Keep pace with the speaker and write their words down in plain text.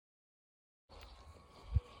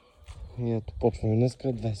И ето почваме днеска,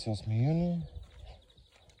 28 юни.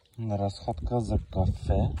 На разходка за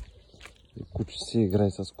кафе. И куче си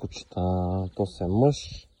играе с кучета. То се е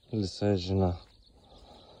мъж или се е жена.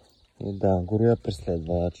 И да, Гуру я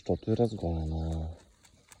преследва, защото е разгонена.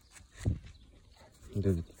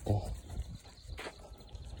 Бебето.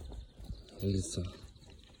 Лиса.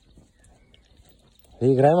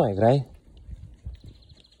 Играй, ма, играй.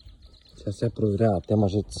 Сега се проверява. Те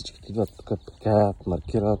мъжете всички идват тук, пикаят,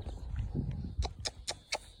 маркират.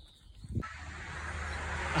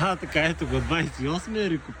 Така ето го 28-я,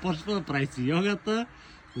 Рико почва да прави си йогата,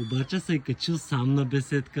 обаче се е качил сам на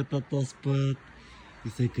беседката този път и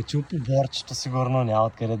се е качил по борчето, сигурно няма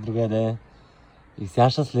откъде другаде. И сега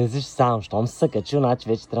ще слезеш сам. Щом си се качил, значи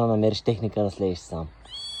вече трябва да намериш техника да слезеш сам.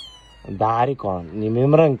 Да, Рико, не ми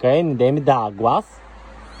мрънкай, не дай ми дава глас,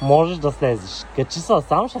 можеш да слезеш. Качи се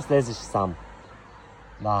сам, ще слезеш сам.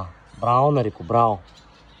 Да, браво на Рико, браво.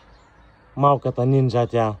 Малката нинджа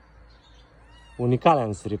тя.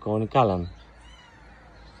 Уникален си, Рико, уникален.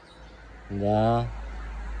 Да.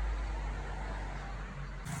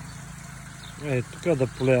 Тук да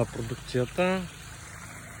полея продукцията.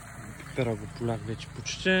 Пипера го полях вече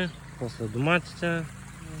почти. После доматите.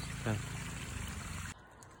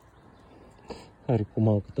 Рико,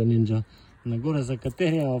 малката нинджа. Нагоре за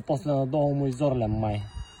катерия, а после надолу му изорлям май.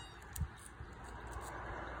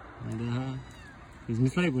 Да.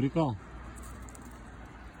 Измисляй го, Рико.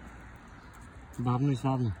 Бавно и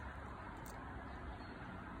славно.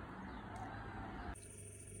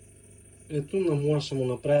 Ето на Муа ще му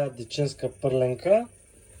направя деченска пърленка,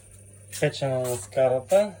 печена на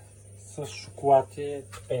скарата, с шоколад и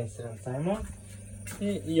пенсиренца има.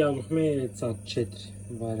 И ядохме яйца 4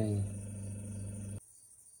 варени.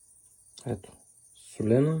 Ето,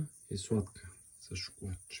 солена и сладка с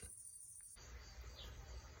шоколадче.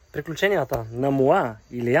 Приключенията на Муа,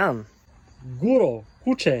 Илиян, Гуру,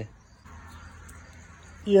 куче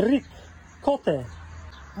и Рик, коте,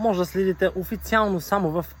 може да следите официално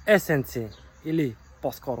само в Есенци или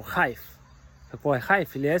по-скоро Хайв. Какво е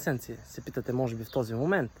Хайв или Есенци, се питате може би в този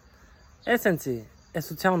момент. Есенци е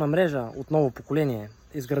социална мрежа от ново поколение,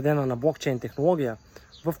 изградена на блокчейн технология,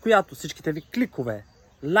 в която всичките ви кликове,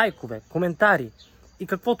 лайкове, коментари и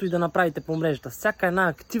каквото и да направите по мрежата, всяка една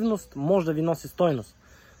активност може да ви носи стойност.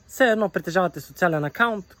 Все едно притежавате социален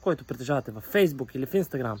акаунт, който притежавате в Facebook или в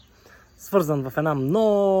Instagram, свързан в една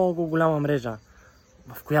много голяма мрежа,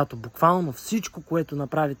 в която буквално всичко, което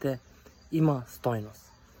направите, има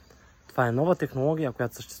стойност. Това е нова технология,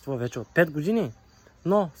 която съществува вече от 5 години,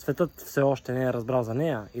 но светът все още не е разбрал за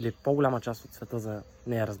нея, или по-голяма част от света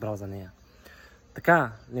не е разбрал за нея.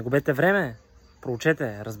 Така, не губете време,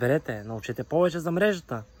 проучете, разберете, научете повече за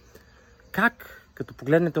мрежата. Как? Като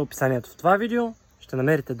погледнете описанието в това видео, ще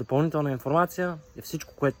намерите допълнителна информация и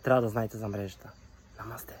всичко, което трябва да знаете за мрежата.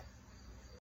 Намасте!